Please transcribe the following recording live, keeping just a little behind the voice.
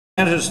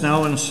It is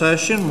now in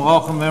session.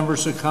 Welcome,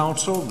 members of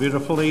council.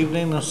 Beautiful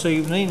evening this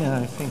evening.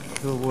 I think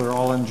we're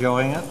all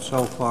enjoying it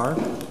so far,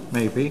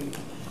 maybe.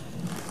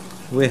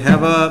 We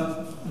have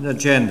an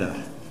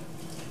agenda.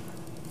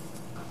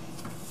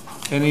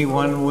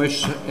 Anyone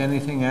wish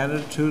anything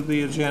added to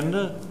the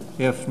agenda?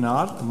 If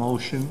not, a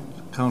motion.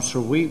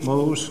 Councillor Wheat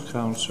moves,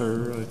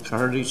 Councillor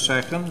Cardy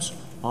seconds.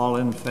 All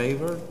in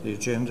favor? The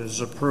agenda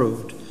is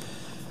approved.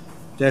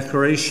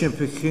 Declaration of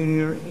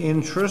pecuniary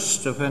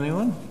interest, if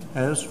anyone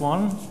has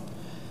one.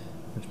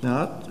 If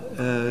not,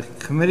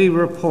 committee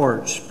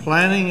reports.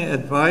 Planning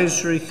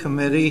Advisory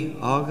Committee,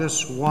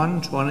 August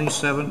 1,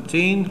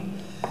 2017.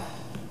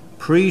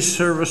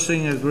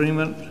 Pre-servicing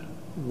agreement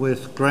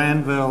with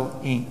Granville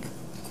Inc.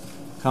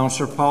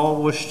 Councillor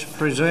Powell wish to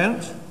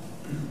present.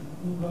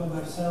 Moved by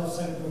myself,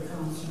 second by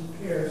Councillor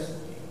Pierce,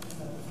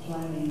 that the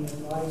Planning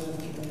Advisory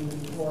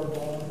Committee report of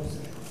August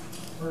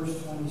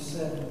 1st,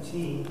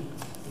 2017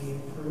 be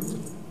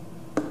approved.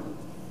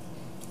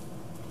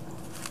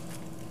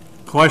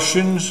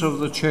 Questions of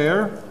the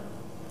chair?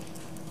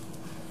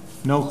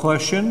 No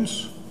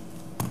questions?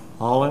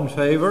 All in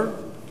favor?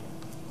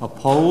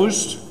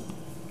 Opposed?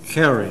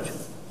 Carried.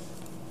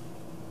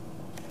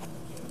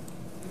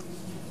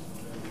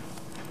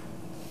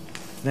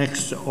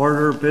 Next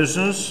order of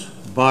business,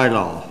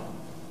 bylaw.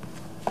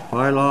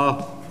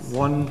 Bylaw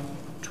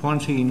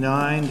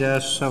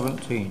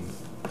 129-17.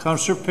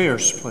 Councillor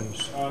Pierce,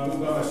 please.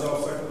 Moved by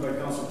myself, seconded by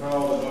Councillor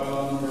Powell, that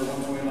bylaw number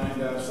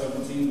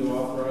 129-17 to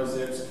authorize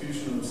the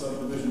execution of a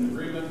subdivision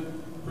agreement,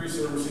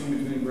 pre-servicing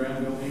between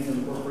Granville Inc.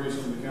 and the Corporation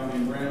of the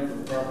County of Brant for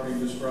the property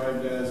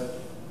described as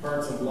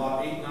parts of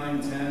Block 8,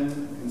 9,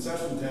 10,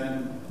 Concession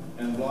 10,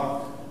 and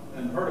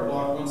part of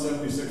Block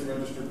 176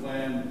 Register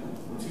Plan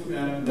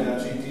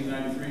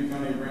 2M-1893,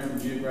 County of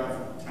Brant,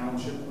 Geographic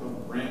Township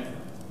of Brant.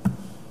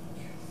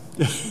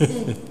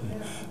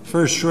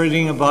 First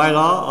reading of bylaw,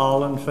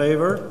 all in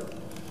favor?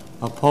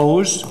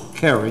 Opposed?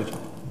 Carried.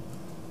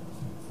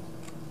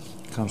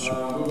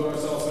 Councillor. Moved by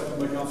myself, seconded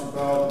by Councillor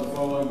Powell, that the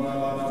following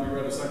bylaw now be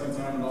read a second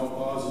time and all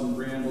clauses and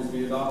preambles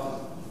be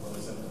adopted.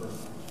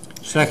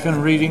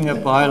 Second reading of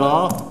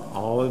bylaw,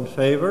 all in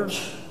favor?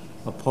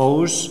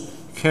 Opposed?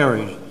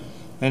 Carried.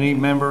 Any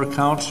member of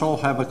council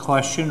have a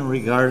question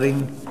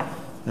regarding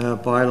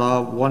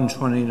bylaw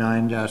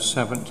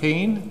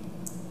 129-17?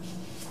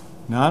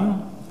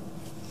 None?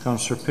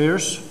 Councillor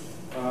Pierce.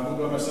 Moved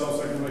by myself,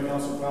 seconded by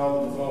Councillor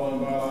Powell, that the following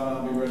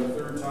bylaw now be read a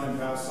third time,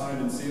 passed,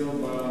 signed, and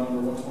sealed. Bylaw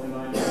number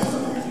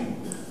 129-17.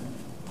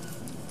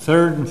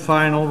 Third and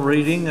final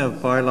reading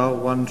of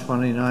bylaw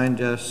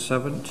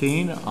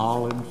 129-17.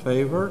 All in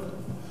favor?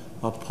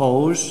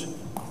 Opposed?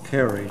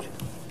 Carried.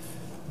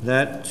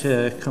 That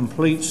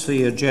completes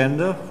the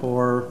agenda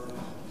for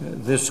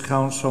this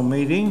council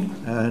meeting,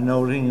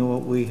 noting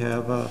what we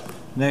have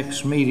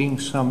next meeting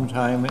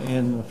sometime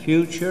in the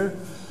future.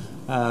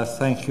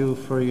 Thank you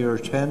for your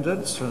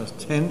attendance and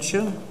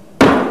attention.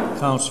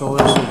 Council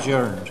is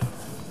adjourned.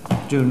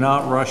 Do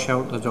not rush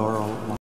out the door.